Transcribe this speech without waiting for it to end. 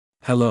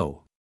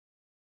Hello.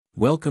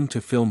 Welcome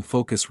to Film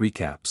Focus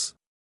Recaps.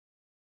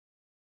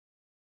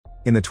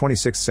 In the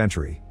 26th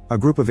century, a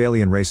group of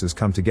alien races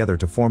come together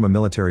to form a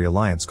military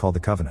alliance called the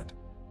Covenant.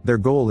 Their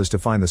goal is to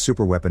find the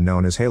superweapon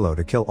known as Halo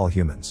to kill all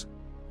humans.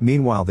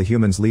 Meanwhile, the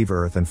humans leave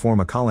Earth and form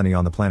a colony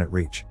on the planet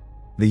Reach.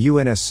 The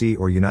UNSC,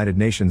 or United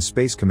Nations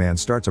Space Command,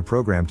 starts a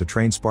program to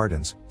train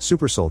Spartans,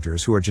 super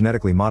soldiers who are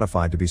genetically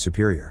modified to be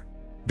superior.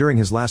 During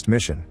his last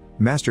mission,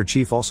 Master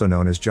Chief, also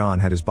known as John,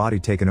 had his body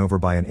taken over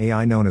by an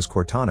AI known as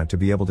Cortana to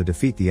be able to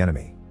defeat the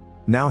enemy.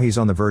 Now he's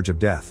on the verge of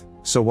death,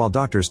 so while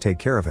doctors take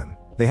care of him,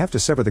 they have to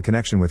sever the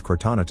connection with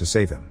Cortana to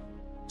save him.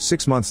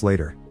 6 months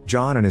later,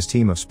 John and his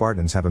team of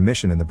Spartans have a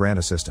mission in the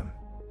Branda system.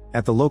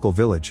 At the local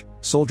village,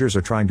 soldiers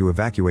are trying to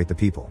evacuate the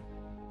people.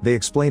 They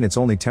explain it's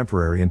only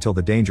temporary until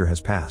the danger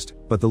has passed,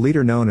 but the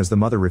leader, known as the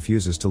Mother,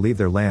 refuses to leave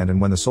their land,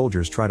 and when the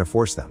soldiers try to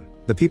force them,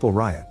 the people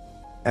riot.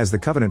 As the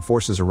Covenant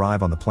forces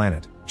arrive on the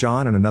planet,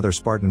 John and another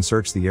Spartan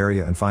search the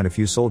area and find a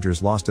few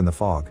soldiers lost in the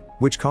fog,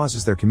 which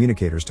causes their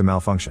communicators to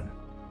malfunction.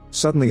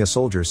 Suddenly a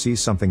soldier sees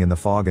something in the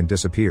fog and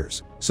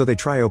disappears, so they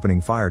try opening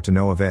fire to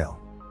no avail.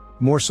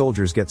 More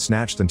soldiers get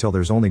snatched until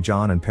there's only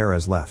John and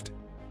Perez left.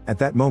 At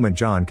that moment,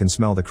 John can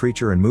smell the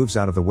creature and moves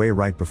out of the way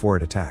right before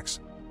it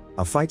attacks.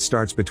 A fight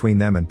starts between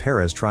them and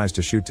Perez tries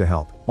to shoot to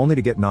help, only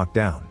to get knocked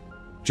down.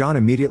 John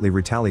immediately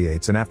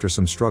retaliates, and after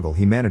some struggle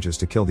he manages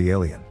to kill the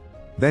alien.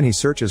 Then he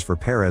searches for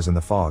Perez in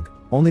the fog,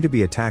 only to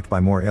be attacked by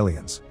more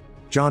aliens.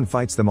 John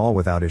fights them all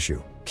without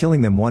issue,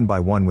 killing them one by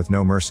one with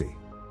no mercy.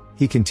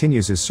 He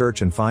continues his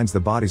search and finds the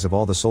bodies of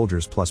all the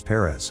soldiers plus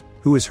Perez,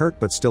 who is hurt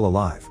but still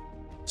alive.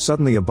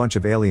 Suddenly a bunch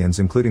of aliens,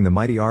 including the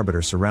mighty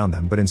Arbiter, surround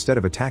them, but instead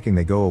of attacking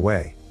they go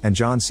away, and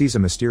John sees a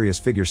mysterious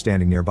figure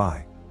standing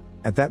nearby.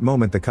 At that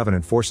moment the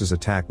Covenant forces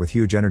attack with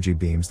huge energy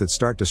beams that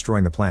start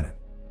destroying the planet.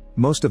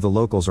 Most of the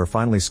locals are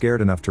finally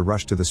scared enough to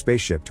rush to the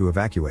spaceship to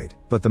evacuate,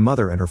 but the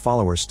Mother and her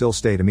followers still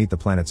stay to meet the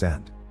planet's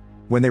end.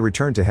 When they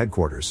return to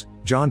headquarters,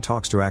 John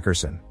talks to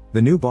Ackerson,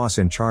 the new boss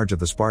in charge of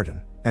the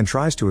Spartan, and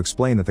tries to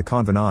explain that the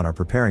Covenant are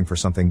preparing for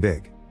something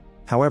big.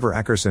 However,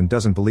 Ackerson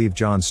doesn't believe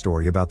John's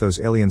story about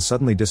those aliens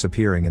suddenly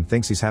disappearing and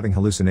thinks he's having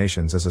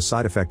hallucinations as a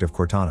side effect of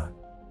Cortana.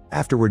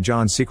 Afterward,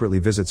 John secretly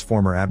visits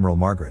former Admiral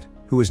Margaret,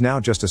 who is now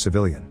just a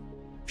civilian.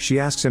 She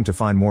asks him to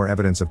find more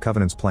evidence of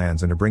Covenant's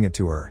plans and to bring it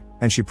to her,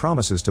 and she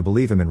promises to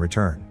believe him in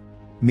return.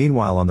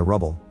 Meanwhile, on the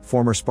rubble,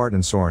 former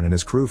Spartan Soren and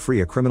his crew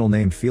free a criminal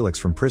named Felix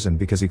from prison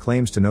because he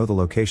claims to know the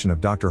location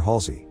of Dr.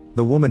 Halsey,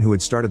 the woman who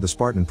had started the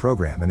Spartan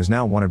program and is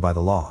now wanted by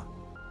the law.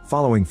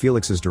 Following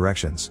Felix's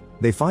directions,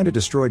 they find a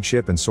destroyed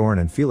ship and Soren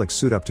and Felix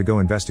suit up to go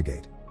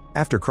investigate.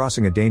 After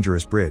crossing a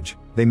dangerous bridge,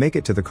 they make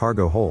it to the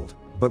cargo hold,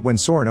 but when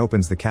Soren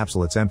opens the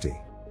capsule it's empty.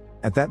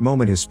 At that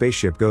moment his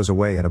spaceship goes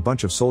away and a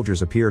bunch of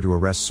soldiers appear to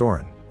arrest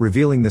Soren,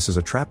 revealing this is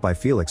a trap by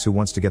Felix, who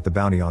wants to get the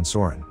bounty on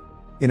Soren.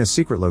 In a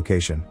secret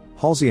location,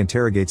 Halsey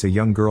interrogates a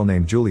young girl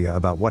named Julia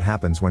about what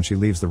happens when she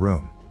leaves the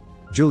room.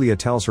 Julia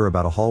tells her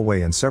about a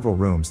hallway and several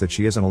rooms that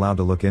she isn't allowed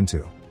to look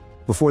into.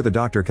 Before the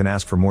doctor can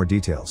ask for more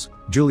details,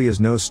 Julia's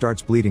nose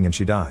starts bleeding and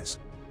she dies.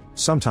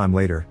 Sometime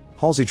later,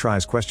 Halsey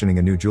tries questioning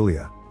a new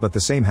Julia, but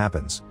the same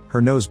happens,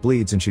 her nose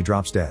bleeds and she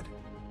drops dead.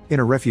 In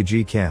a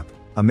refugee camp,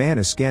 a man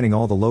is scanning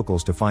all the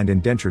locals to find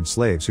indentured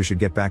slaves who should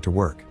get back to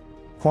work.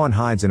 Quan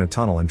hides in a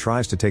tunnel and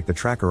tries to take the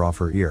tracker off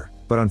her ear,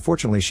 but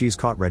unfortunately she's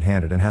caught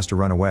red-handed and has to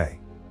run away.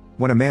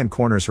 When a man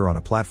corners her on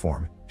a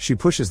platform, she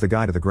pushes the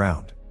guy to the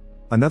ground.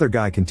 Another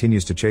guy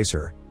continues to chase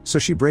her, so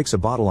she breaks a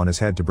bottle on his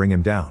head to bring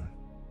him down.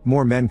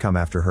 More men come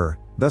after her,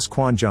 thus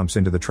Quan jumps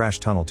into the trash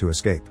tunnel to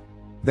escape.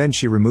 Then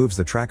she removes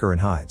the tracker and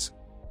hides.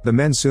 The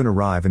men soon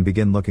arrive and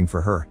begin looking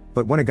for her,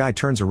 but when a guy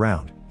turns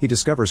around, he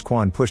discovers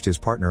Quan pushed his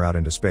partner out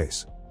into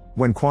space.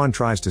 When Quan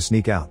tries to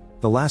sneak out,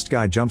 the last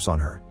guy jumps on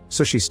her,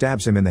 so she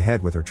stabs him in the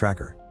head with her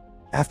tracker.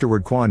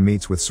 Afterward, Quan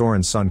meets with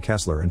Soren's son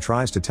Kessler and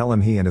tries to tell him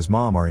he and his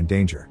mom are in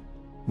danger.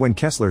 When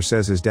Kessler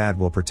says his dad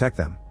will protect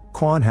them,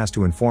 Quan has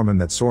to inform him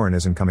that Soren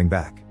isn't coming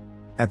back.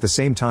 At the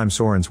same time,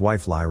 Soren's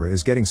wife Lyra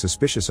is getting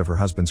suspicious of her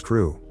husband's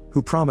crew,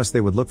 who promised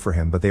they would look for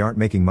him, but they aren't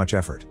making much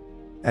effort.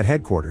 At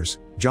headquarters,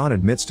 John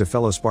admits to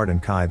fellow Spartan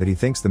Kai that he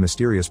thinks the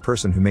mysterious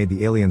person who made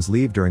the aliens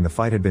leave during the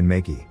fight had been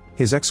Maki,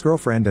 his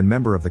ex-girlfriend and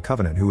member of the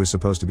Covenant who is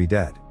supposed to be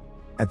dead.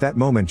 At that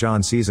moment,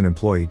 John sees an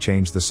employee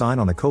change the sign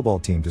on the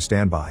Cobalt team to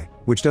standby,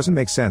 which doesn't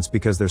make sense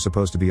because they're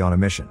supposed to be on a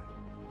mission.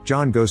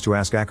 John goes to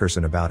ask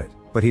Ackerson about it,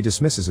 but he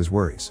dismisses his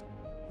worries.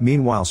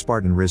 Meanwhile,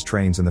 Spartan Riz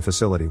trains in the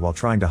facility while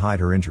trying to hide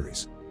her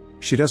injuries.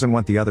 She doesn't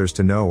want the others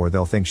to know or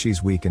they'll think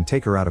she's weak and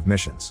take her out of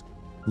missions.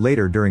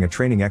 Later, during a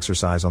training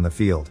exercise on the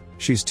field,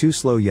 she's too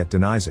slow yet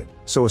denies it,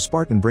 so a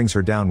Spartan brings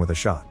her down with a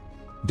shot.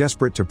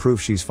 Desperate to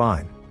prove she's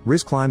fine,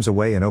 Riz climbs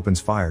away and opens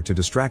fire to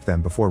distract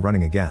them before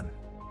running again.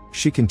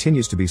 She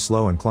continues to be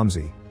slow and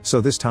clumsy, so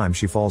this time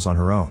she falls on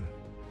her own.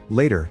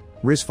 Later,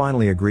 Riz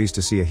finally agrees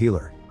to see a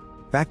healer.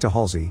 Back to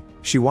Halsey,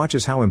 she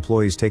watches how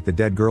employees take the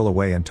dead girl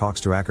away and talks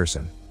to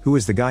Ackerson, who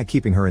is the guy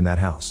keeping her in that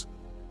house.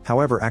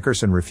 However,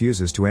 Ackerson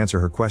refuses to answer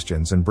her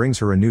questions and brings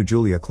her a new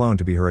Julia clone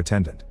to be her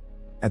attendant.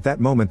 At that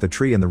moment the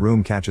tree in the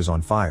room catches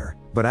on fire,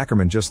 but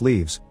Ackerman just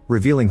leaves,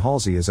 revealing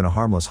Halsey is in a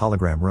harmless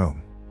hologram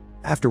room.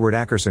 Afterward,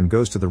 Ackerson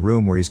goes to the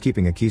room where he's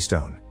keeping a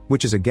keystone,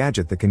 which is a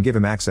gadget that can give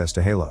him access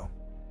to Halo.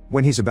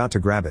 When he's about to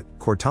grab it,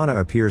 Cortana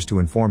appears to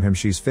inform him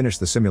she's finished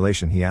the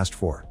simulation he asked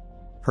for.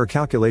 Her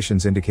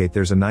calculations indicate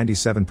there's a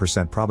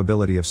 97%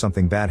 probability of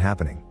something bad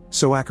happening,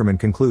 so Ackerman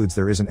concludes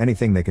there isn't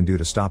anything they can do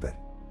to stop it.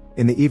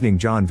 In the evening,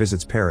 John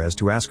visits Perez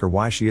to ask her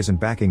why she isn't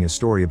backing his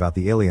story about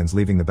the aliens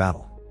leaving the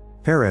battle.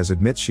 Perez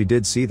admits she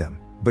did see them,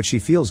 but she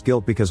feels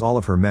guilt because all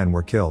of her men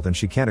were killed and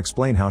she can't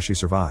explain how she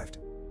survived.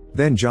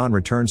 Then John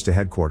returns to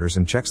headquarters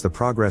and checks the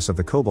progress of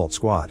the Cobalt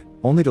squad,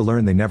 only to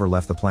learn they never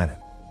left the planet.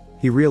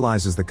 He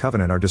realizes the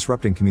Covenant are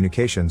disrupting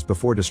communications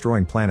before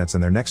destroying planets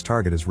and their next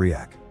target is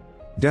Riak.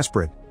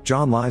 Desperate,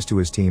 John lies to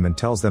his team and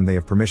tells them they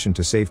have permission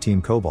to save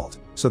Team Cobalt,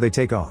 so they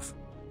take off.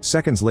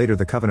 Seconds later,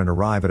 the Covenant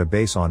arrive at a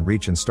base on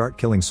Reach and start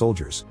killing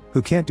soldiers,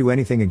 who can't do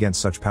anything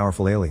against such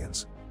powerful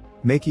aliens.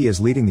 Makey is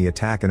leading the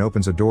attack and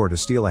opens a door to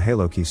steal a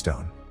Halo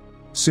keystone.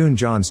 Soon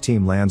John's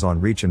team lands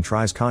on Reach and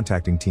tries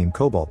contacting Team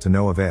Cobalt to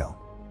no avail.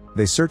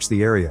 They search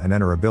the area and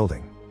enter a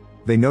building.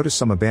 They notice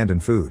some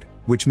abandoned food,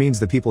 which means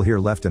the people here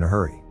left in a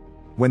hurry.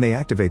 When they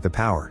activate the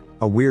power,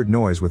 a weird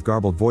noise with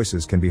garbled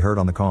voices can be heard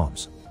on the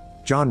comms.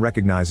 John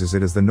recognizes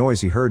it as the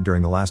noise he heard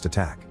during the last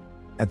attack.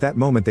 At that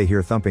moment they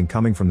hear thumping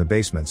coming from the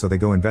basement, so they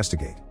go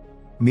investigate.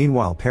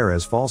 Meanwhile,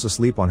 Perez falls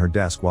asleep on her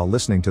desk while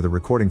listening to the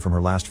recording from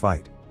her last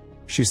fight.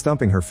 She's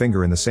thumping her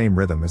finger in the same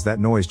rhythm as that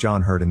noise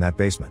John heard in that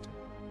basement.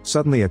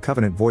 Suddenly a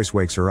Covenant voice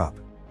wakes her up.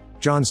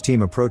 John's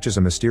team approaches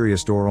a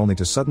mysterious door only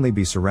to suddenly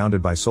be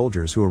surrounded by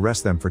soldiers who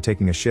arrest them for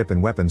taking a ship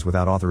and weapons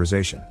without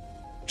authorization.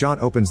 John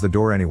opens the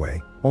door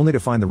anyway, only to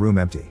find the room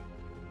empty.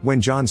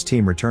 When John's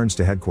team returns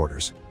to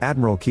headquarters,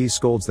 Admiral Keyes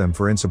scolds them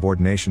for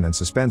insubordination and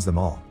suspends them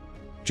all.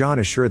 John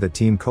is sure that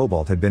Team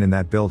Cobalt had been in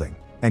that building,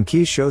 and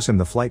Keyes shows him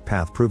the flight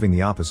path proving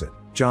the opposite.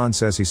 John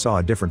says he saw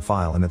a different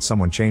file and that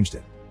someone changed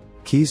it.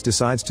 Keyes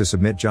decides to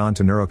submit John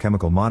to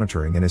neurochemical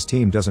monitoring, and his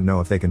team doesn't know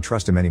if they can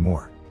trust him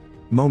anymore.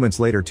 Moments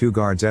later, 2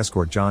 guards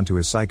escort John to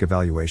his psych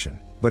evaluation,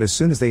 but as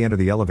soon as they enter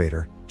the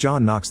elevator,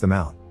 John knocks them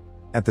out.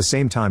 At the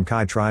same time,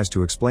 Kai tries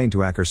to explain to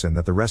Ackerson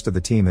that the rest of the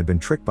team had been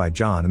tricked by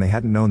John and they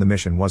hadn't known the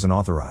mission wasn't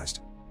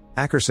authorized.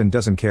 Ackerson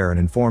doesn't care and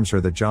informs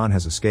her that John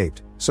has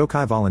escaped, so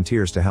Kai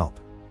volunteers to help.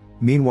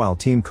 Meanwhile,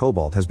 Team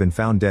Cobalt has been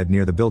found dead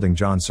near the building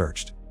John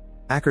searched.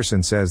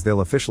 Ackerson says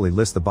they'll officially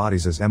list the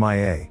bodies as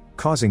MIA,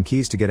 causing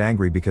Keyes to get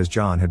angry because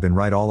John had been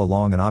right all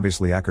along and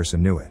obviously Ackerson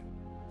knew it.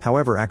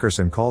 However,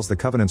 Ackerson calls the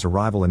Covenant's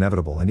arrival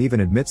inevitable and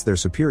even admits their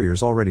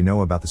superiors already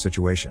know about the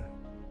situation.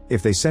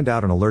 If they send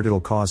out an alert,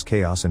 it'll cause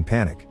chaos and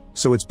panic,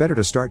 so it's better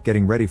to start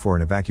getting ready for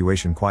an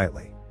evacuation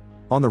quietly.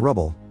 On the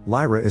rubble,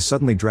 Lyra is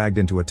suddenly dragged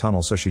into a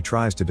tunnel, so she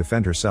tries to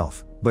defend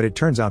herself, but it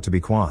turns out to be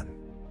Quan.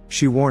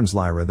 She warns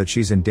Lyra that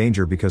she's in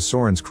danger because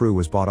Soren's crew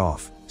was bought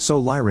off, so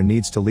Lyra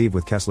needs to leave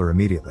with Kessler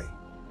immediately.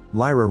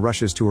 Lyra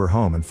rushes to her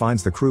home and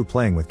finds the crew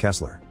playing with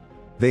Kessler.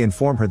 They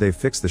inform her they've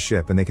fixed the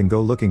ship and they can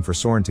go looking for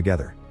Soren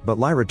together, but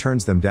Lyra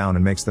turns them down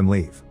and makes them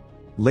leave.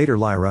 Later,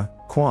 Lyra,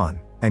 Quan,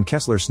 and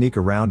Kessler sneak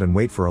around and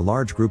wait for a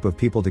large group of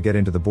people to get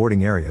into the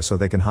boarding area so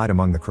they can hide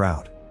among the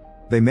crowd.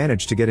 They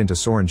manage to get into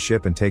Soren's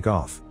ship and take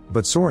off,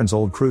 but Soren's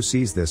old crew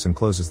sees this and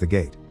closes the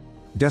gate.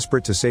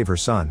 Desperate to save her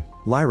son,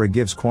 Lyra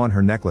gives Quan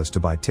her necklace to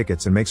buy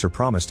tickets and makes her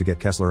promise to get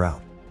Kessler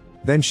out.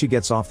 Then she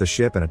gets off the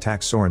ship and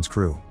attacks Soren's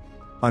crew.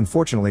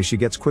 Unfortunately, she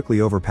gets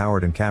quickly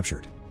overpowered and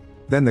captured.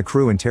 Then the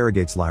crew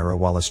interrogates Lyra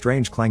while a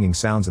strange clanging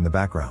sounds in the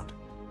background.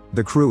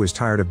 The crew is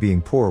tired of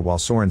being poor while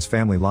Soren's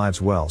family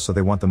lives well, so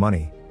they want the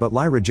money, but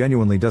Lyra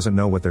genuinely doesn't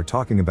know what they're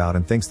talking about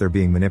and thinks they're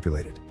being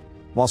manipulated.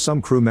 While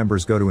some crew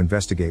members go to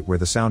investigate where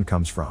the sound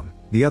comes from,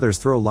 the others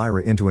throw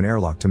Lyra into an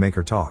airlock to make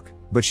her talk,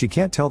 but she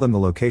can't tell them the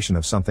location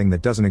of something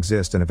that doesn't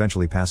exist and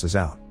eventually passes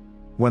out.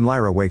 When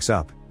Lyra wakes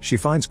up, she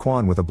finds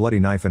Quan with a bloody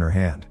knife in her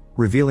hand,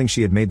 revealing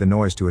she had made the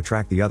noise to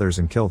attract the others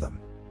and kill them.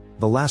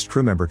 The last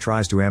crew member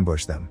tries to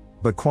ambush them,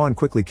 but Quan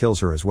quickly kills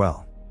her as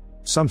well.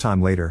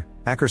 Sometime later,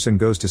 Ackerson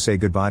goes to say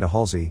goodbye to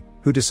Halsey,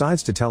 who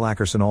decides to tell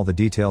Ackerson all the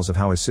details of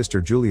how his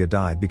sister Julia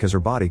died because her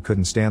body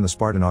couldn't stand the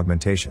Spartan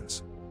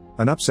augmentations.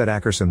 An upset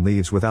Ackerson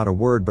leaves without a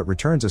word but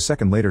returns a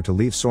second later to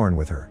leave Soren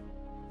with her.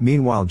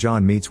 Meanwhile,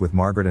 John meets with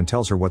Margaret and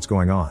tells her what's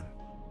going on.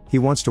 He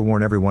wants to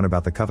warn everyone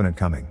about the Covenant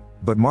coming,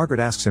 but Margaret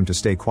asks him to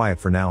stay quiet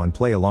for now and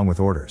play along with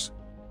orders.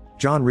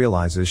 John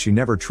realizes she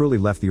never truly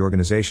left the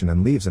organization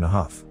and leaves in a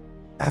huff.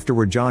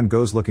 Afterward, John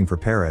goes looking for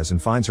Perez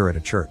and finds her at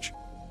a church.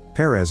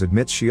 Perez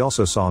admits she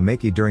also saw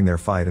Makey during their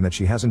fight and that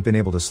she hasn't been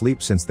able to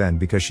sleep since then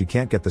because she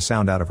can't get the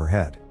sound out of her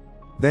head.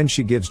 Then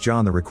she gives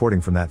John the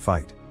recording from that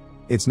fight.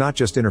 It's not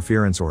just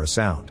interference or a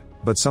sound,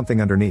 but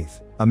something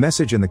underneath, a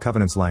message in the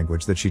Covenant's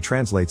language that she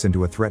translates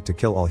into a threat to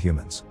kill all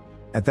humans.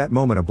 At that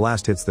moment, a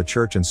blast hits the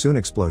church and soon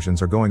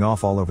explosions are going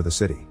off all over the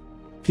city.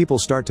 People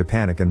start to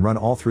panic and run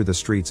all through the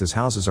streets as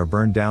houses are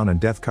burned down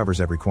and death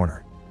covers every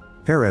corner.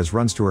 Perez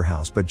runs to her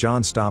house, but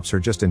John stops her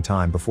just in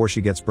time before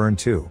she gets burned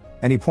too,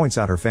 and he points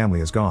out her family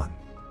is gone.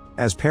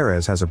 As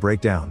Perez has a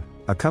breakdown,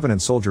 a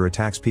Covenant soldier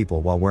attacks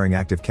people while wearing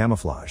active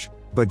camouflage,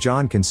 but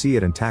John can see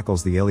it and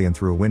tackles the alien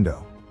through a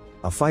window.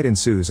 A fight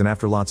ensues and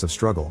after lots of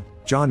struggle,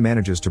 John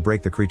manages to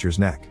break the creature's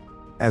neck.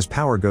 As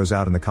power goes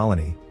out in the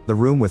colony, the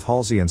room with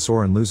Halsey and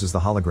Soren loses the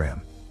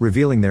hologram,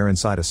 revealing they're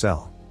inside a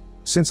cell.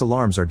 Since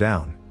alarms are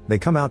down, they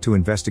come out to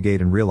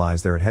investigate and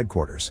realize they're at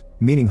headquarters,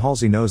 meaning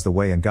Halsey knows the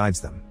way and guides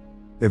them.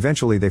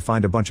 Eventually they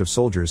find a bunch of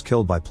soldiers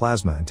killed by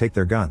plasma and take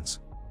their guns.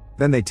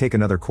 Then they take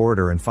another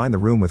corridor and find the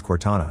room with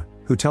Cortana,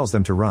 who tells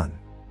them to run.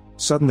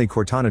 Suddenly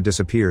Cortana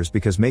disappears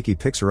because Makey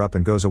picks her up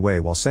and goes away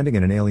while sending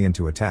in an alien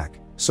to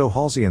attack, so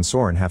Halsey and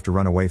Soren have to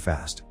run away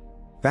fast.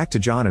 Back to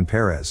John and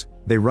Perez,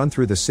 they run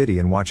through the city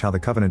and watch how the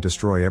Covenant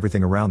destroy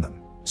everything around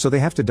them, so they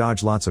have to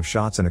dodge lots of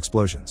shots and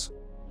explosions.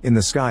 In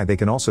the sky they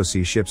can also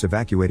see ships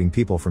evacuating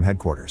people from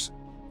headquarters.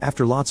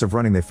 After lots of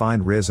running they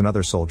find Riz and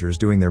other soldiers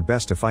doing their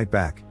best to fight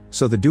back,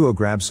 so the duo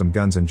grabs some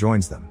guns and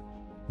joins them.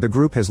 The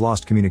group has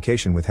lost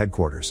communication with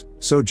headquarters,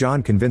 so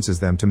John convinces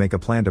them to make a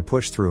plan to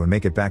push through and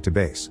make it back to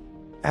base.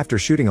 After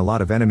shooting a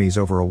lot of enemies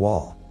over a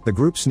wall, the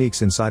group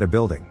sneaks inside a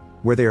building,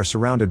 where they are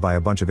surrounded by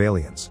a bunch of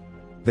aliens.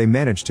 They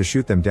manage to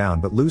shoot them down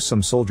but lose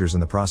some soldiers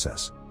in the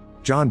process.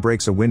 John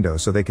breaks a window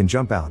so they can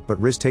jump out, but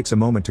Riz takes a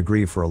moment to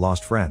grieve for a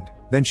lost friend,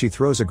 then she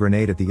throws a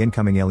grenade at the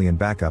incoming alien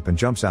backup and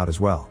jumps out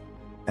as well.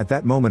 At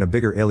that moment a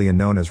bigger alien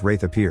known as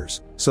Wraith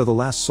appears, so the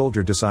last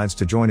soldier decides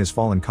to join his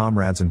fallen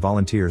comrades and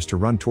volunteers to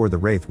run toward the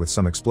Wraith with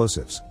some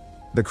explosives.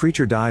 The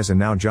creature dies and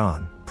now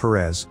John,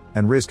 Perez,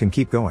 and Riz can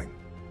keep going.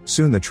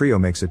 Soon the trio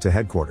makes it to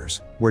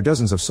headquarters, where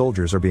dozens of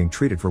soldiers are being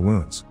treated for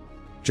wounds.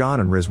 John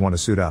and Riz want to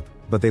suit up,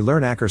 but they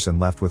learn Ackerson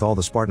left with all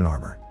the Spartan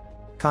armor.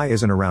 Kai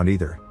isn't around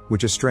either,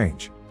 which is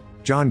strange.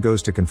 John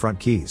goes to confront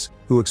Keyes,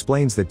 who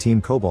explains that Team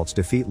Cobalt's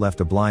defeat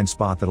left a blind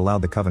spot that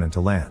allowed the Covenant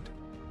to land.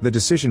 The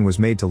decision was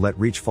made to let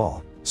Reach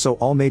fall, so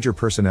all major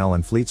personnel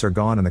and fleets are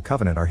gone and the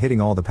Covenant are hitting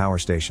all the power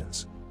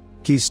stations.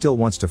 Keyes still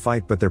wants to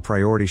fight, but their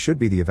priority should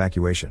be the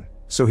evacuation,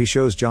 so he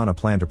shows John a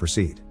plan to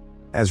proceed.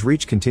 As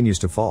Reach continues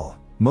to fall,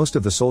 most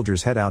of the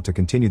soldiers head out to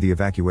continue the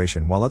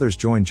evacuation while others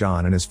join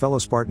John and his fellow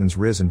Spartans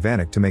Riz and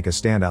Vanek to make a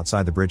stand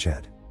outside the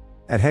bridgehead.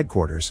 At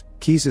headquarters,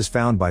 Keyes is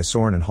found by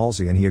Soren and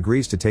Halsey and he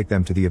agrees to take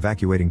them to the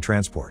evacuating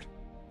transport.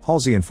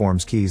 Halsey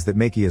informs Keyes that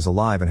Makey is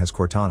alive and has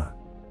Cortana.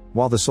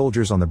 While the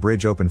soldiers on the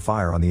bridge open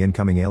fire on the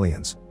incoming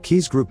aliens,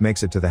 Keyes' group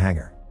makes it to the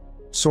hangar.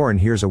 Soren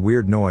hears a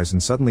weird noise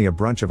and suddenly a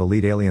bunch of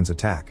elite aliens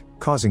attack,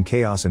 causing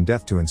chaos and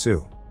death to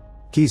ensue.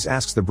 Keyes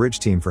asks the bridge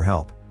team for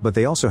help, but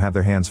they also have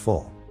their hands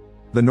full.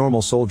 The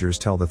normal soldiers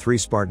tell the 3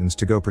 Spartans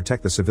to go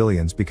protect the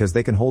civilians because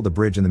they can hold the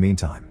bridge in the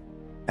meantime.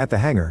 At the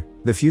hangar,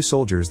 the few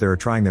soldiers there are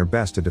trying their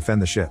best to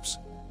defend the ships.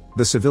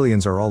 The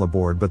civilians are all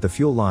aboard but the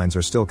fuel lines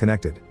are still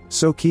connected,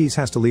 so Keyes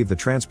has to leave the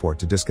transport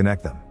to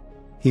disconnect them.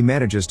 He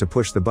manages to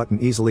push the button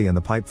easily and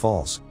the pipe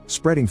falls,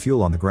 spreading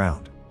fuel on the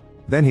ground.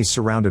 Then he's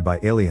surrounded by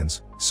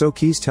aliens, so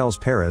Keyes tells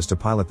Perez to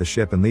pilot the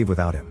ship and leave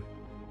without him.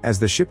 As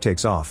the ship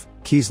takes off,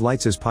 Keyes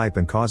lights his pipe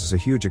and causes a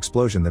huge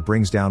explosion that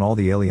brings down all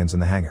the aliens in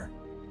the hangar.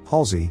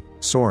 Halsey,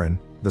 Soren,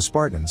 the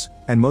Spartans,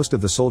 and most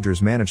of the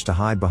soldiers manage to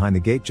hide behind the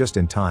gate just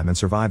in time and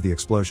survive the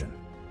explosion.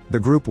 The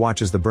group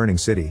watches the burning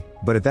city,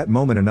 but at that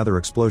moment another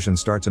explosion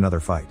starts another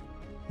fight.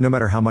 No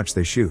matter how much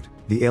they shoot,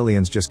 the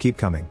aliens just keep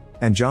coming,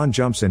 and John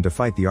jumps in to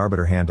fight the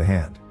Arbiter hand to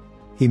hand.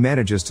 He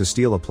manages to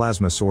steal a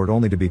plasma sword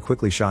only to be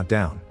quickly shot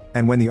down,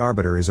 and when the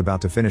Arbiter is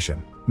about to finish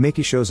him,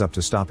 Makey shows up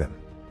to stop him.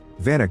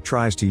 Vanek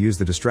tries to use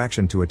the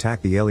distraction to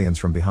attack the aliens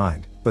from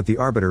behind, but the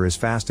Arbiter is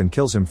fast and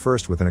kills him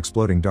first with an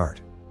exploding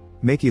dart.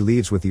 Makey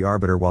leaves with the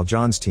Arbiter while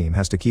John's team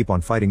has to keep on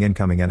fighting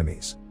incoming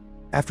enemies.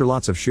 After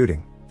lots of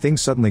shooting,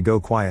 things suddenly go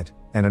quiet,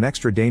 and an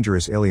extra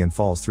dangerous alien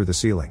falls through the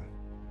ceiling.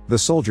 The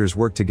soldiers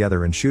work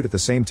together and shoot at the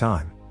same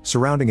time,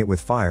 surrounding it with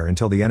fire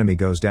until the enemy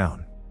goes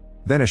down.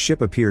 Then a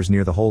ship appears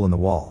near the hole in the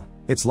wall.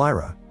 It's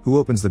Lyra, who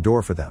opens the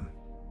door for them.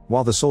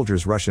 While the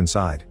soldiers rush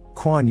inside,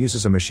 Quan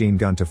uses a machine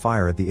gun to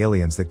fire at the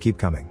aliens that keep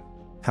coming.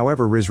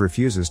 However, Riz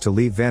refuses to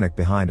leave Vanek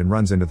behind and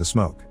runs into the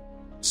smoke.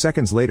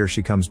 Seconds later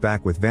she comes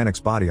back with Vanek's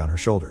body on her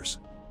shoulders.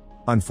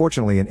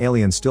 Unfortunately an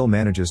alien still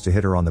manages to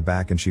hit her on the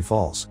back and she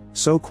falls,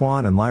 so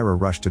Quan and Lyra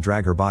rush to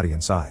drag her body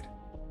inside.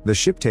 The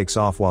ship takes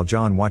off while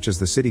John watches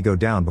the city go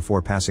down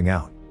before passing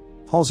out.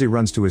 Halsey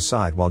runs to his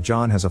side while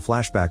John has a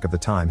flashback of the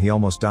time he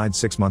almost died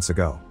 6 months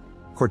ago.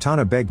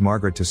 Cortana begged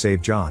Margaret to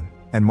save John,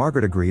 and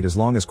Margaret agreed as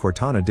long as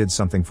Cortana did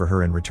something for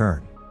her in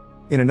return.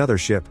 In another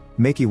ship,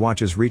 Makey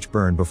watches Reach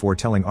burn before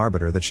telling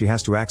Arbiter that she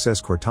has to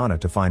access Cortana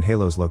to find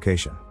Halo's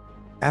location.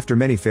 After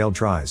many failed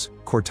tries,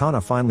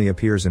 Cortana finally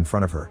appears in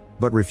front of her,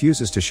 but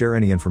refuses to share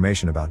any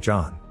information about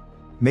John.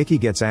 Makey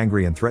gets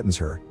angry and threatens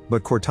her,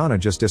 but Cortana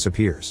just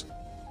disappears.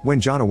 When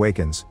John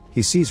awakens,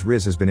 he sees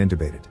Riz has been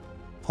intubated.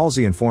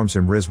 Halsey informs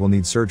him Riz will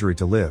need surgery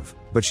to live,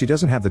 but she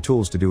doesn't have the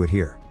tools to do it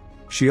here.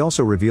 She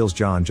also reveals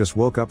John just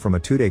woke up from a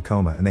 2-day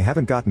coma and they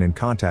haven't gotten in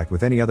contact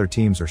with any other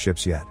teams or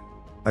ships yet.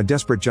 A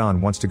desperate John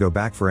wants to go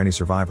back for any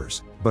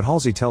survivors, but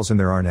Halsey tells him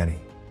there aren't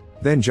any.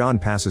 Then John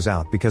passes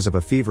out because of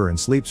a fever and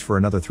sleeps for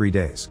another 3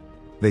 days.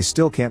 They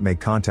still can't make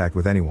contact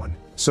with anyone,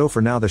 so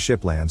for now the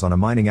ship lands on a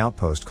mining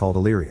outpost called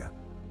Illyria.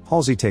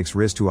 Halsey takes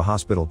Riz to a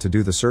hospital to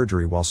do the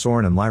surgery while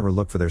Soren and Lyra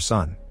look for their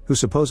son, who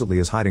supposedly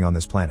is hiding on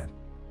this planet.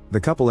 The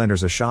couple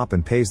enters a shop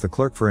and pays the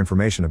clerk for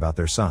information about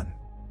their son.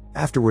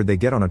 Afterward they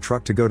get on a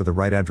truck to go to the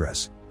right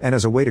address, and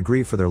as a way to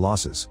grieve for their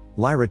losses,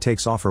 Lyra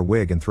takes off her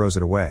wig and throws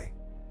it away.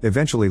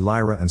 Eventually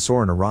Lyra and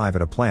Soren arrive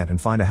at a plant and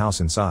find a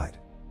house inside.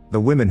 The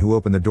women who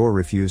open the door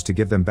refuse to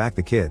give them back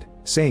the kid,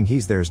 saying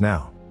he's theirs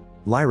now.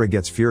 Lyra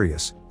gets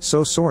furious,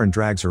 so Soren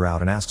drags her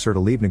out and asks her to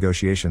leave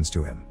negotiations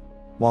to him.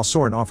 While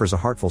Soren offers a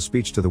heartful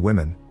speech to the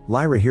women,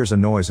 Lyra hears a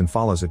noise and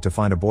follows it to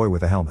find a boy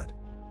with a helmet.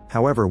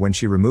 However, when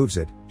she removes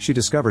it, she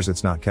discovers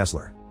it's not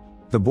Kessler.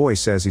 The boy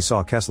says he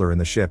saw Kessler in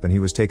the ship and he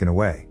was taken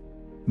away.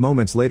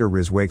 Moments later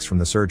Riz wakes from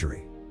the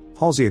surgery.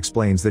 Halsey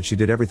explains that she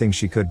did everything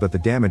she could but the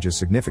damage is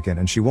significant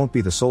and she won't be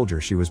the soldier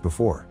she was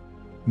before.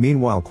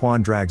 Meanwhile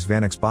Quan drags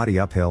Vanek's body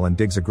uphill and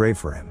digs a grave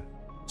for him.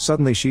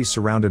 Suddenly she's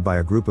surrounded by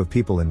a group of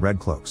people in red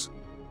cloaks.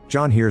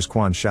 John hears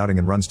Quan shouting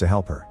and runs to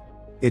help her.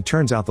 It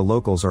turns out the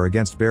locals are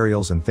against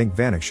burials and think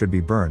Vanek should be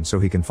burned so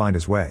he can find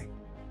his way.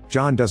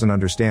 John doesn't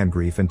understand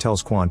grief and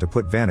tells Quan to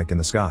put Vanek in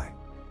the sky.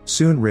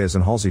 Soon Riz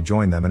and Halsey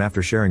join them and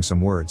after sharing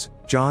some words,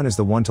 John is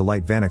the one to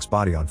light Vanek's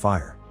body on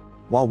fire.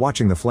 While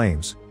watching the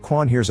flames,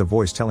 Quan hears a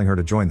voice telling her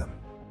to join them.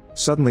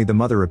 Suddenly the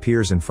mother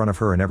appears in front of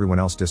her and everyone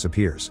else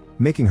disappears,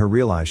 making her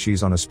realize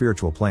she's on a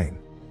spiritual plane.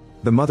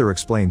 The mother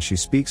explains she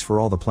speaks for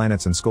all the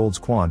planets and scolds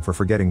Quan for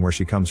forgetting where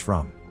she comes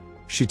from.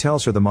 She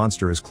tells her the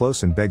monster is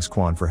close and begs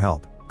Quan for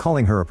help,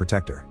 calling her a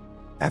protector.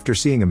 After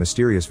seeing a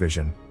mysterious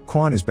vision,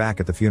 Quan is back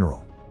at the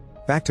funeral.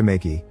 Back to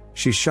Maki,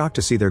 she's shocked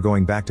to see they're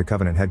going back to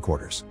Covenant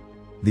headquarters.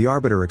 The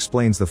Arbiter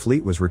explains the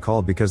fleet was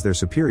recalled because their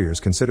superiors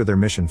consider their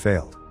mission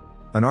failed.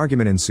 An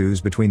argument ensues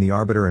between the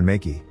Arbiter and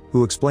Maki,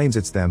 who explains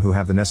it's them who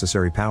have the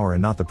necessary power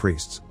and not the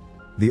priests.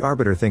 The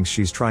Arbiter thinks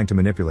she's trying to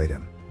manipulate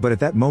him, but at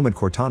that moment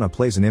Cortana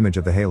plays an image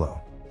of the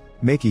halo.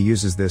 Maki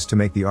uses this to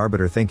make the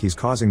Arbiter think he's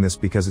causing this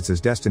because it's his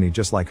destiny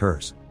just like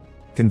hers.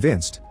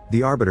 Convinced,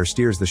 the Arbiter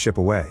steers the ship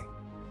away.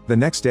 The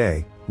next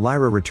day,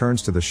 Lyra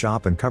returns to the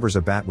shop and covers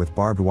a bat with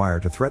barbed wire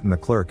to threaten the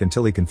clerk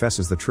until he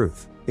confesses the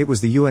truth. It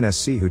was the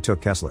UNSC who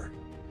took Kessler.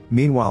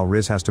 Meanwhile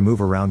Riz has to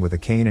move around with a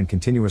cane and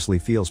continuously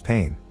feels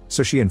pain,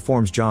 so she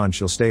informs John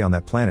she'll stay on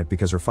that planet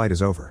because her fight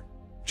is over.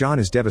 John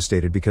is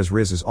devastated because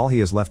Riz is all he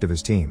has left of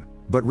his team,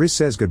 but Riz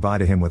says goodbye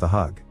to him with a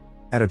hug.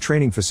 At a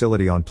training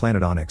facility on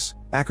planet Onyx,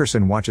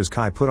 Ackerson watches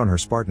Kai put on her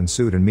Spartan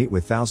suit and meet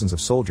with thousands of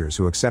soldiers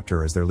who accept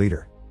her as their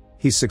leader.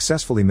 He's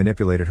successfully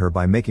manipulated her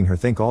by making her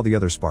think all the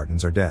other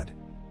Spartans are dead.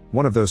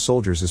 One of those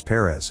soldiers is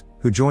Perez,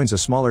 who joins a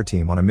smaller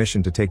team on a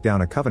mission to take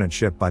down a Covenant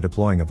ship by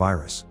deploying a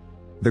virus.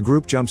 The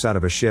group jumps out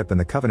of a ship and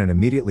the Covenant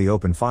immediately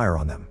open fire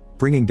on them,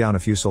 bringing down a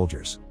few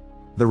soldiers.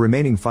 The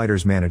remaining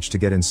fighters manage to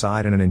get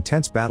inside and an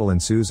intense battle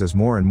ensues as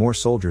more and more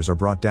soldiers are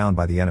brought down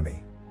by the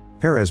enemy.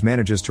 Perez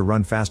manages to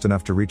run fast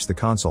enough to reach the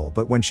console,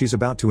 but when she's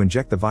about to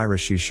inject the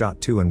virus she's shot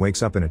too and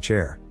wakes up in a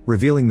chair,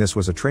 revealing this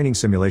was a training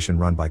simulation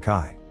run by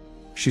Kai.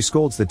 She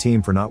scolds the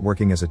team for not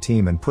working as a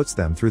team and puts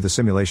them through the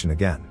simulation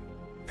again.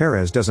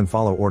 Perez doesn't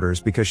follow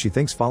orders because she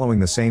thinks following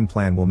the same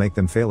plan will make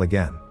them fail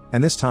again,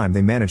 and this time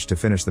they manage to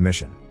finish the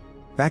mission.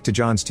 Back to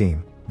John's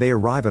team, they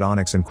arrive at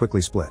Onyx and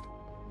quickly split.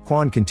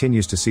 Quan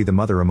continues to see the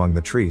mother among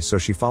the trees, so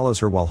she follows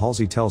her while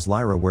Halsey tells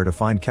Lyra where to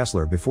find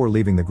Kessler before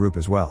leaving the group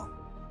as well.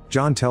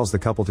 John tells the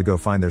couple to go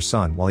find their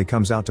son while he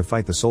comes out to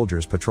fight the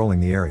soldiers patrolling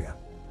the area.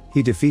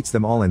 He defeats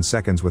them all in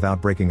seconds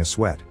without breaking a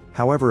sweat,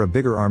 however a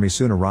bigger army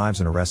soon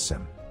arrives and arrests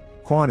him.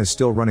 Quan is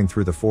still running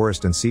through the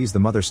forest and sees the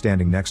mother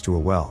standing next to a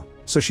well,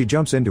 so she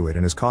jumps into it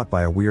and is caught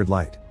by a weird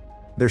light.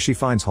 There she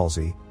finds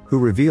Halsey, who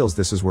reveals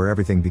this is where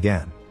everything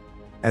began.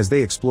 As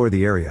they explore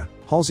the area,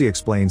 Halsey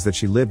explains that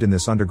she lived in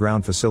this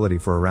underground facility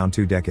for around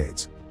 2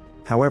 decades.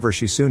 However,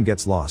 she soon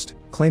gets lost,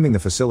 claiming the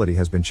facility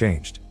has been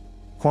changed.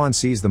 Quan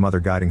sees the mother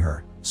guiding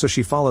her, so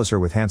she follows her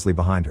with Hansley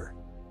behind her.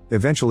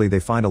 Eventually they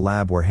find a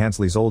lab where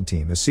Hansley's old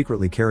team is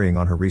secretly carrying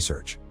on her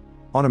research.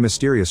 On a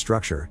mysterious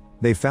structure,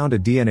 they found a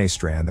DNA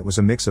strand that was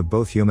a mix of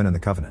both human and the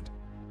Covenant.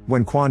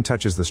 When Quan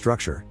touches the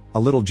structure, a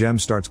little gem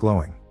starts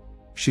glowing.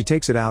 She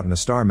takes it out and a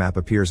star map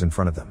appears in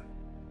front of them.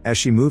 As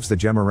she moves the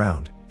gem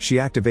around, she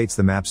activates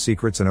the map's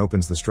secrets and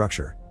opens the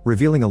structure,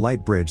 revealing a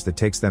light bridge that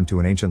takes them to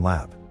an ancient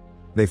lab.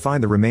 They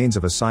find the remains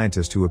of a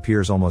scientist who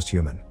appears almost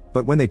human,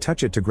 but when they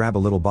touch it to grab a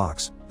little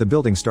box, the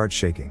building starts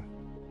shaking.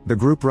 The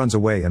group runs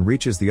away and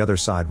reaches the other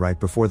side right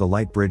before the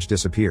light bridge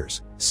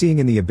disappears, seeing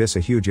in the abyss a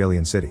huge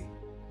alien city.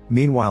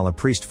 Meanwhile, a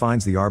priest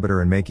finds the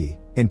Arbiter and Maki,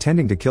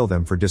 intending to kill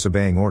them for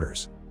disobeying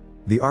orders.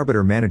 The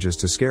Arbiter manages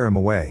to scare him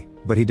away,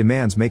 but he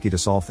demands Maki to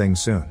solve things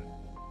soon.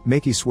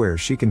 Maki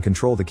swears she can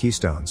control the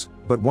keystones,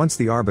 but once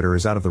the Arbiter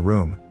is out of the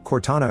room,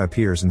 Cortana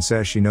appears and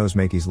says she knows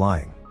Maki's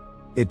lying.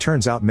 It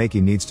turns out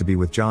Maki needs to be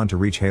with John to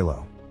reach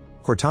Halo.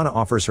 Cortana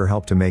offers her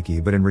help to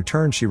Maki, but in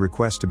return she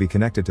requests to be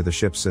connected to the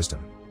ship's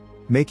system.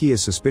 Maki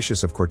is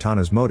suspicious of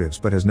Cortana's motives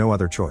but has no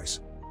other choice.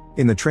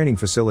 In the training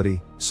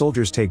facility,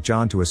 soldiers take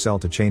John to a cell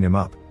to chain him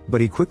up,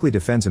 but he quickly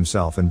defends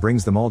himself and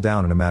brings them all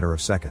down in a matter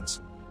of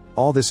seconds.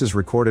 All this is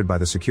recorded by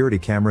the security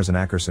cameras and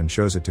Ackerson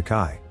shows it to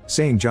Kai,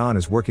 saying John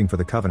is working for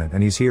the Covenant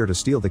and he's here to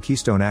steal the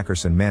keystone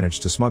Ackerson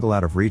managed to smuggle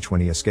out of reach when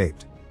he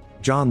escaped.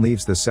 John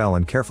leaves the cell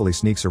and carefully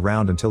sneaks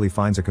around until he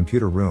finds a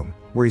computer room,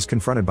 where he's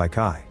confronted by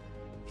Kai.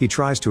 He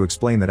tries to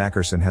explain that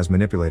Ackerson has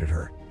manipulated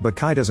her, but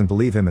Kai doesn't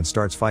believe him and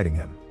starts fighting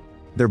him.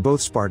 They're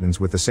both Spartans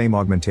with the same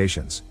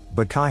augmentations,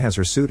 but Kai has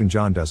her suit and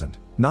John doesn't,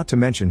 not to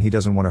mention he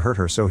doesn't want to hurt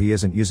her, so he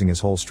isn't using his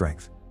whole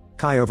strength.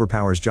 Kai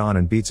overpowers John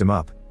and beats him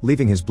up,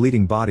 leaving his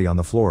bleeding body on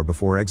the floor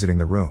before exiting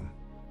the room.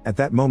 At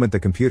that moment the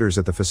computers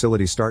at the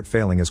facility start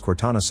failing as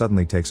Cortana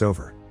suddenly takes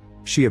over.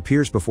 She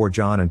appears before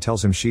John and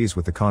tells him she's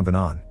with the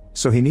Covenant,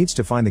 so he needs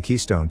to find the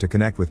keystone to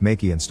connect with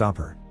Makey and stop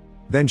her.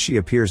 Then she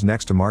appears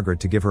next to Margaret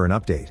to give her an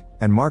update,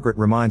 and Margaret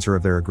reminds her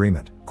of their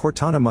agreement.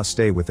 Cortana must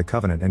stay with the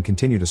Covenant and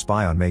continue to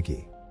spy on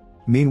Makey.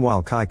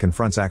 Meanwhile Kai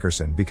confronts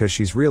Ackerson because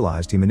she's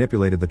realized he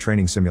manipulated the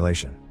training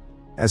simulation.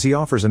 As he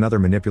offers another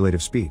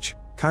manipulative speech,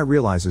 Kai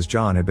realizes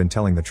John had been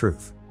telling the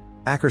truth.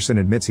 Ackerson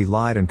admits he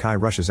lied and Kai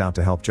rushes out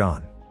to help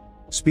John.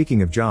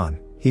 Speaking of John,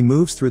 he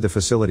moves through the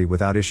facility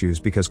without issues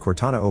because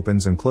Cortana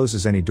opens and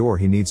closes any door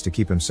he needs to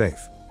keep him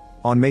safe.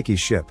 On Makey's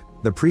ship,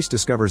 the priest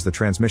discovers the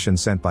transmission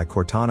sent by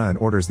Cortana and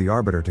orders the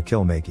Arbiter to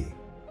kill Makey.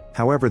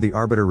 However, the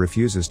Arbiter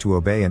refuses to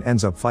obey and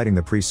ends up fighting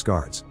the priest's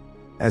guards.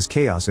 As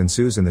chaos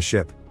ensues in the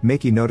ship,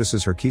 Makey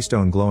notices her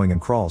keystone glowing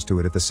and crawls to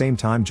it. At the same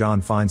time John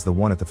finds the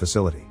one at the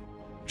facility.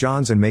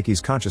 John's and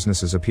Makey's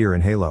consciousnesses appear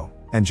in Halo,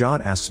 and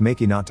John asks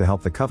Makey not to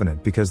help the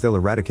Covenant because they'll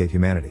eradicate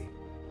humanity.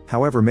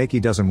 However,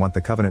 Makey doesn't want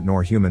the Covenant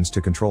nor humans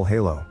to control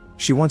Halo.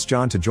 She wants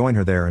John to join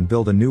her there and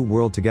build a new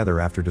world together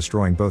after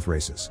destroying both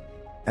races.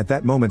 At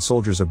that moment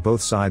soldiers of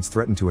both sides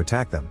threaten to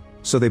attack them,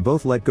 so they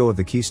both let go of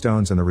the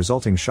keystones and the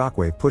resulting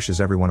shockwave pushes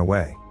everyone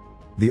away.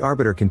 The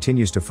Arbiter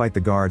continues to fight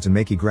the guards and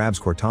Makey grabs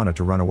Cortana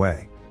to run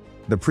away.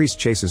 The priest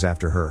chases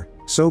after her,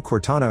 so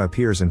Cortana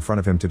appears in front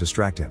of him to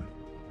distract him.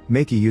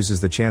 Makey uses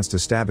the chance to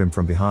stab him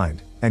from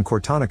behind, and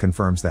Cortana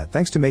confirms that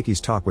thanks to Makey's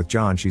talk with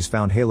John she's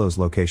found Halo's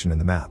location in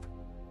the map.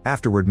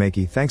 Afterward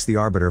Makey thanks the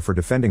Arbiter for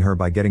defending her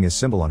by getting his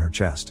symbol on her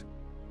chest.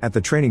 At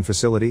the training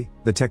facility,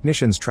 the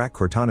technicians track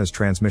Cortana's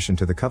transmission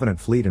to the Covenant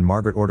fleet and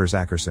Margaret orders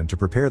Ackerson to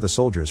prepare the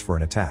soldiers for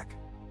an attack.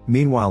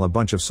 Meanwhile a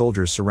bunch of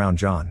soldiers surround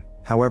John,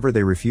 however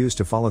they refuse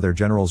to follow their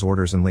general's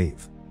orders and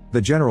leave.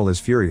 The general is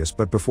furious,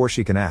 but before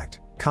she can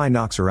act, Kai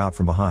knocks her out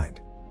from behind.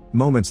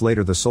 Moments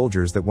later the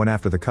soldiers that went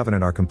after the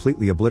Covenant are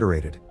completely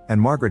obliterated, and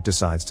Margaret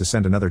decides to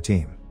send another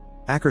team.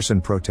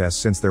 Ackerson protests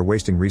since they're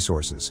wasting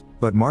resources,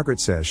 but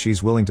Margaret says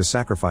she's willing to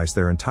sacrifice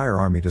their entire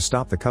army to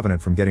stop the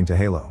Covenant from getting to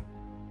Halo.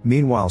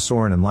 Meanwhile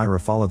Soren and Lyra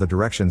follow the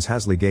directions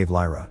Hasley gave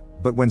Lyra,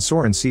 but when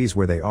Soren sees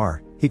where they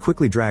are, he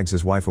quickly drags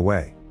his wife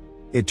away.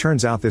 It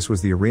turns out this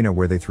was the arena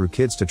where they threw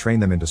kids to train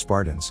them into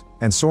Spartans,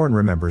 and Soren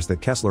remembers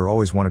that Kessler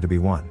always wanted to be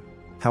one.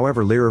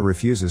 However, Lyra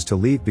refuses to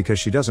leave because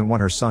she doesn't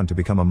want her son to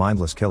become a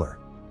mindless killer.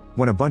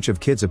 When a bunch of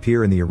kids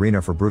appear in the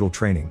arena for brutal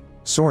training,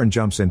 Soren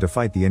jumps in to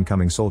fight the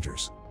incoming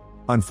soldiers.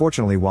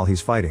 Unfortunately, while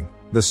he's fighting,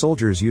 the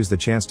soldiers use the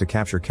chance to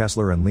capture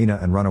Kessler and Lena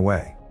and run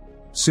away.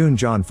 Soon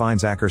John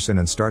finds Ackerson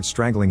and starts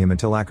strangling him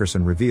until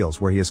Ackerson reveals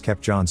where he has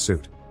kept John's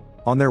suit.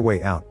 On their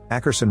way out,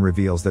 Ackerson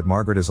reveals that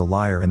Margaret is a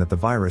liar and that the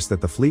virus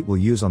that the fleet will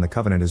use on the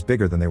Covenant is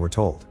bigger than they were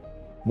told.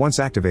 Once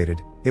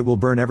activated, it will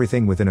burn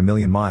everything within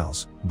 1,000,000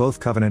 miles, both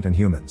Covenant and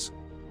humans.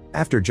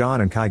 After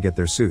John and Kai get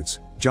their suits,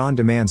 John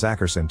demands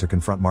Ackerson to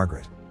confront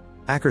Margaret.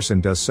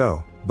 Ackerson does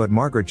so, but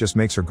Margaret just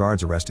makes her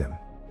guards arrest him.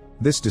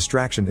 This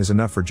distraction is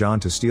enough for John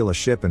to steal a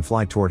ship and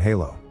fly toward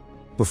Halo.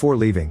 Before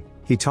leaving,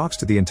 he talks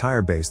to the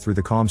entire base through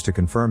the comms to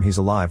confirm he's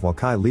alive while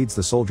Kai leads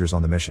the soldiers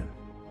on the mission.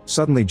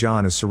 Suddenly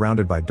John is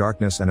surrounded by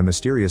darkness and a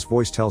mysterious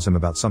voice tells him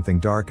about something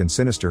dark and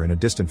sinister in a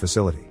distant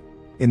facility.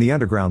 In the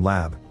underground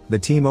lab, the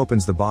team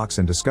opens the box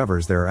and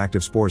discovers there are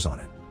active spores on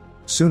it.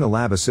 Soon a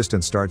lab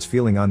assistant starts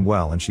feeling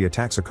unwell and she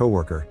attacks a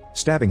coworker,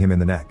 stabbing him in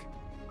the neck.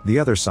 The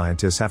other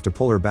scientists have to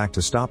pull her back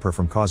to stop her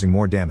from causing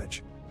more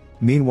damage.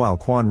 Meanwhile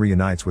Quan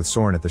reunites with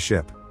Soren at the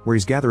ship, where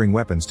he's gathering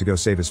weapons to go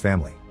save his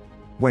family.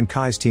 When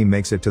Kai's team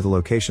makes it to the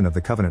location of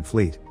the Covenant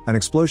fleet, an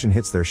explosion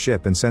hits their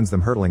ship and sends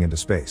them hurtling into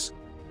space.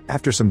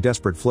 After some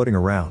desperate floating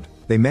around,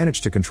 they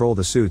manage to control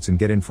the suits and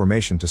get in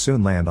formation to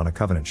soon land on a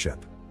Covenant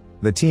ship.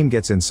 The team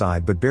gets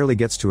inside but barely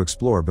gets to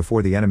explore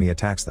before the enemy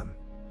attacks them.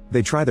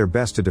 They try their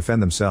best to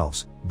defend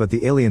themselves, but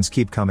the aliens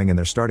keep coming and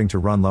they're starting to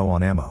run low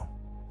on ammo.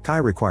 Kai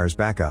requires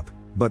backup,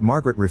 but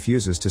Margaret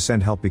refuses to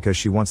send help because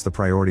she wants the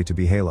priority to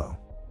be Halo.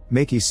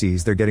 Makey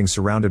sees they're getting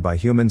surrounded by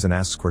humans and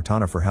asks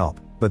Cortana for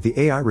help, but the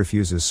AI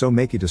refuses, so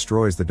Makey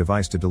destroys the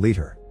device to delete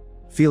her.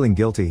 Feeling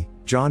guilty,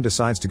 John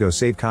decides to go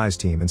save Kai's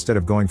team instead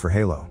of going for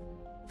Halo.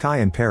 Kai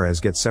and Perez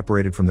get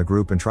separated from the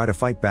group and try to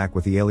fight back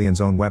with the aliens'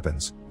 own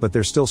weapons, but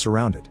they're still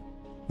surrounded.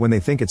 When they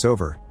think it's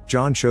over,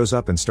 John shows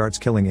up and starts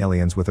killing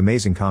aliens with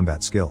amazing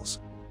combat skills.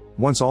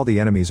 Once all the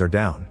enemies are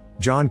down,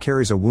 John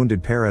carries a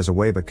wounded Perez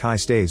away, but Kai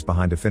stays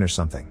behind to finish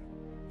something.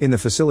 In the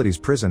facility's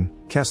prison,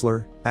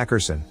 Kessler,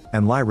 Ackerson,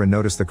 and Lyra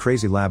notice the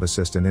crazy lab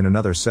assistant in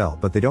another cell,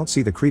 but they don't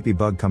see the creepy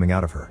bug coming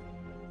out of her.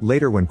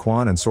 Later, when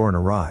Quan and Soren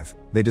arrive,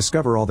 they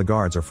discover all the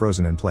guards are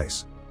frozen in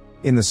place.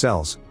 In the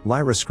cells,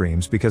 Lyra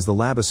screams because the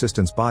lab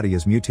assistant's body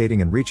is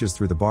mutating and reaches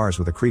through the bars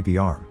with a creepy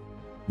arm.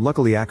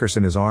 Luckily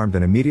Ackerson is armed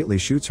and immediately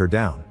shoots her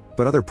down,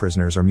 but other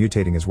prisoners are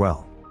mutating as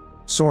well.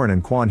 Soren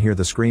and Quan hear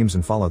the screams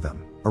and follow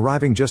them,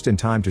 arriving just in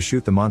time to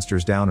shoot the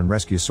monsters down and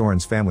rescue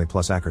Soren's family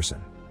plus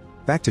Ackerson.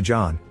 Back to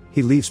John,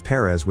 he leaves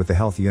Perez with the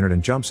health unit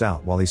and jumps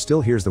out while he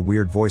still hears the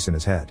weird voice in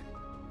his head.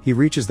 He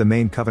reaches the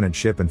main Covenant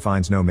ship and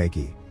finds no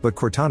Makey, but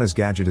Cortana's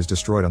gadget is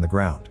destroyed on the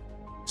ground.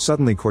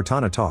 Suddenly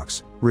Cortana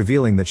talks,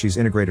 revealing that she's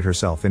integrated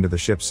herself into the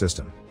ship's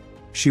system.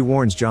 She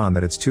warns John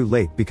that it's too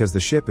late because the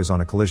ship is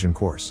on a collision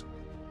course.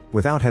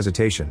 Without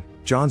hesitation,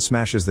 John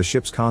smashes the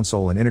ship's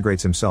console and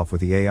integrates himself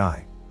with the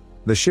AI.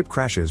 The ship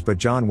crashes but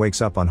John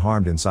wakes up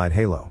unharmed inside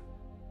Halo.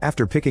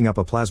 After picking up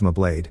a plasma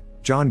blade,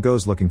 John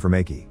goes looking for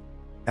Makey.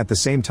 At the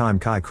same time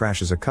Kai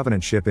crashes a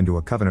Covenant ship into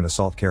a Covenant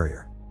assault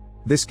carrier.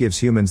 This gives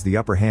humans the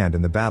upper hand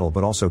in the battle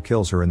but also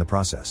kills her in the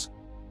process.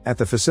 At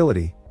the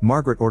facility,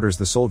 Margaret orders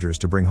the soldiers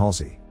to bring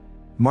Halsey.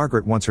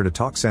 Margaret wants her to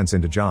talk sense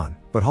into John,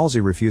 but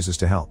Halsey refuses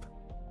to help.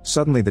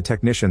 Suddenly the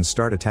technicians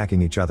start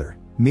attacking each other,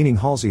 meaning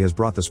Halsey has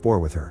brought the spore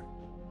with her.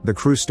 The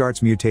crew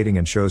starts mutating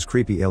and shows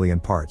creepy alien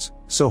parts,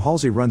 so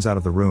Halsey runs out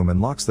of the room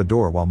and locks the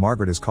door while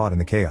Margaret is caught in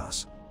the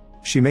chaos.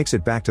 She makes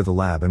it back to the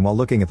lab and while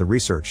looking at the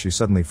research she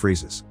suddenly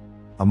freezes.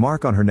 A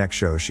mark on her neck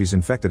shows she's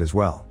infected as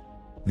well.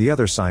 The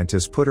other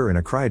scientists put her in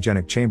a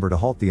cryogenic chamber to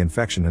halt the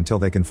infection until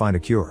they can find a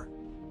cure.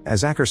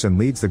 As Ackerson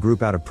leads the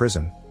group out of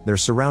prison, they're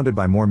surrounded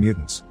by more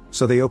mutants,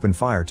 so they open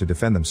fire to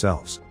defend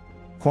themselves.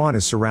 Quan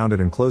is surrounded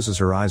and closes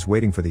her eyes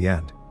waiting for the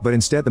end, but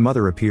instead the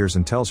mother appears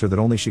and tells her that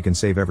only she can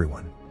save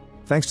everyone.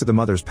 Thanks to the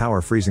mother's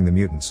power freezing the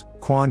mutants,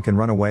 Quan can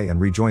run away and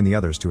rejoin the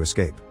others to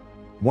escape.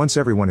 Once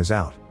everyone is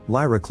out,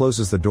 Lyra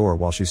closes the door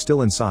while she's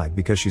still inside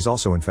because she's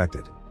also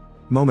infected.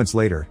 Moments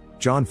later,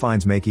 John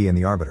finds Makey and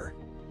the Arbiter.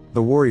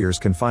 The warriors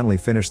can finally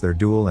finish their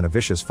duel and a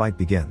vicious fight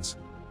begins.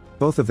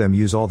 Both of them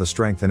use all the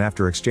strength and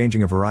after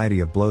exchanging a variety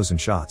of blows and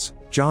shots,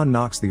 John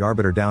knocks the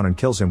Arbiter down and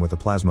kills him with a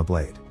plasma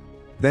blade.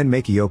 Then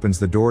Makey opens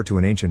the door to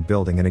an ancient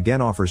building and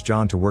again offers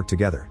John to work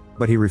together,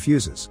 but he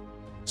refuses.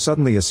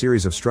 Suddenly a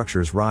series of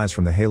structures rise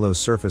from the Halo's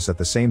surface at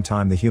the same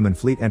time the human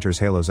fleet enters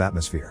Halo's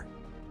atmosphere.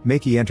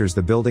 Makey enters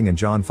the building and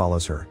John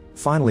follows her,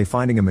 finally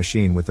finding a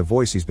machine with the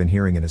voice he's been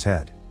hearing in his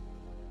head.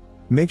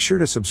 Make sure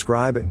to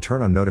subscribe and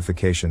turn on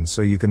notifications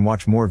so you can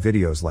watch more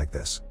videos like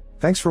this.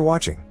 Thanks for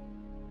watching.